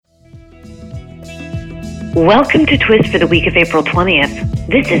Welcome to Twist for the week of April 20th.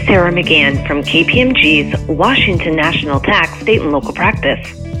 This is Sarah McGann from KPMG's Washington National Tax State and Local Practice.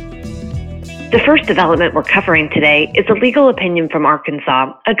 The first development we're covering today is a legal opinion from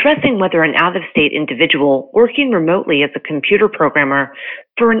Arkansas addressing whether an out-of-state individual working remotely as a computer programmer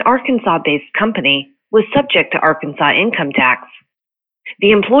for an Arkansas-based company was subject to Arkansas income tax.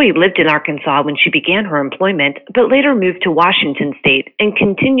 The employee lived in Arkansas when she began her employment, but later moved to Washington State and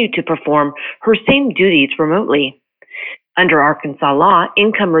continued to perform her same duties remotely. Under Arkansas law,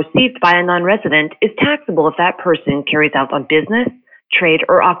 income received by a non-resident is taxable if that person carries out a business, trade,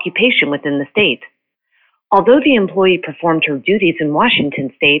 or occupation within the state. Although the employee performed her duties in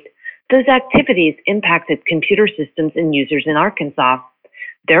Washington State, those activities impacted computer systems and users in Arkansas.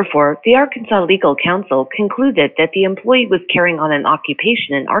 Therefore, the Arkansas Legal Counsel concluded that the employee was carrying on an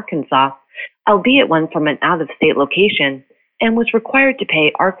occupation in Arkansas, albeit one from an out-of-state location, and was required to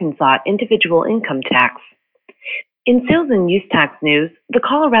pay Arkansas individual income tax. In sales and use tax news, the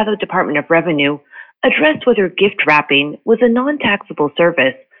Colorado Department of Revenue addressed whether gift wrapping was a non-taxable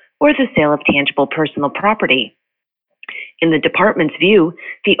service or the sale of tangible personal property. In the department's view,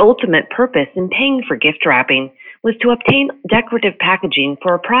 the ultimate purpose in paying for gift wrapping was to obtain decorative packaging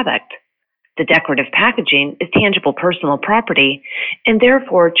for a product. The decorative packaging is tangible personal property, and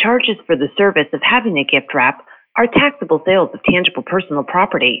therefore charges for the service of having a gift wrap are taxable sales of tangible personal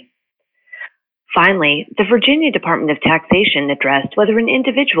property. Finally, the Virginia Department of Taxation addressed whether an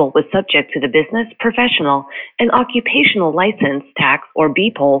individual was subject to the Business, Professional, and Occupational License Tax, or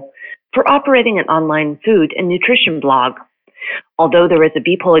BPOL, for operating an online food and nutrition blog. Although there is a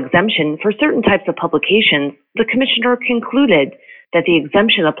BPOL exemption for certain types of publications, the Commissioner concluded that the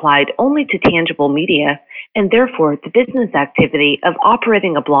exemption applied only to tangible media, and therefore the business activity of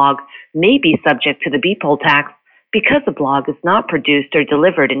operating a blog may be subject to the BPOL tax because the blog is not produced or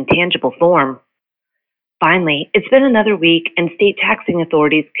delivered in tangible form. Finally, it's been another week and state taxing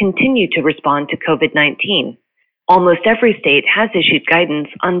authorities continue to respond to COVID-19. Almost every state has issued guidance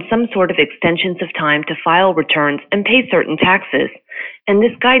on some sort of extensions of time to file returns and pay certain taxes, and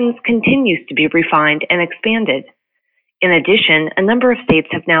this guidance continues to be refined and expanded. In addition, a number of states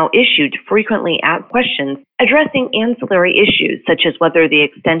have now issued frequently asked questions addressing ancillary issues such as whether the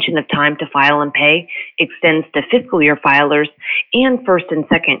extension of time to file and pay extends to fiscal year filers and first and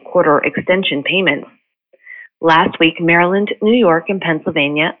second quarter extension payments. Last week, Maryland, New York, and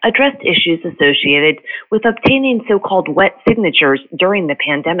Pennsylvania addressed issues associated with obtaining so-called wet signatures during the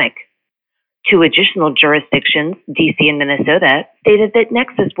pandemic. Two additional jurisdictions, DC and Minnesota, stated that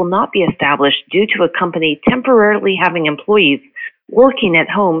Nexus will not be established due to a company temporarily having employees working at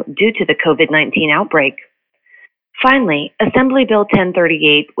home due to the COVID-19 outbreak. Finally, Assembly Bill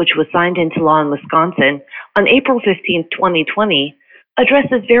 1038, which was signed into law in Wisconsin on April 15, 2020,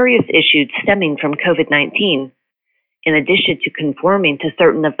 addresses various issues stemming from COVID-19. In addition to conforming to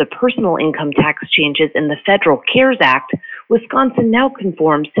certain of the personal income tax changes in the federal CARES Act, Wisconsin now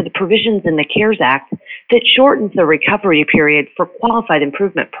conforms to the provisions in the CARES Act that shortens the recovery period for qualified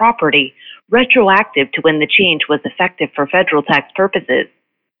improvement property retroactive to when the change was effective for federal tax purposes.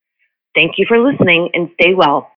 Thank you for listening and stay well.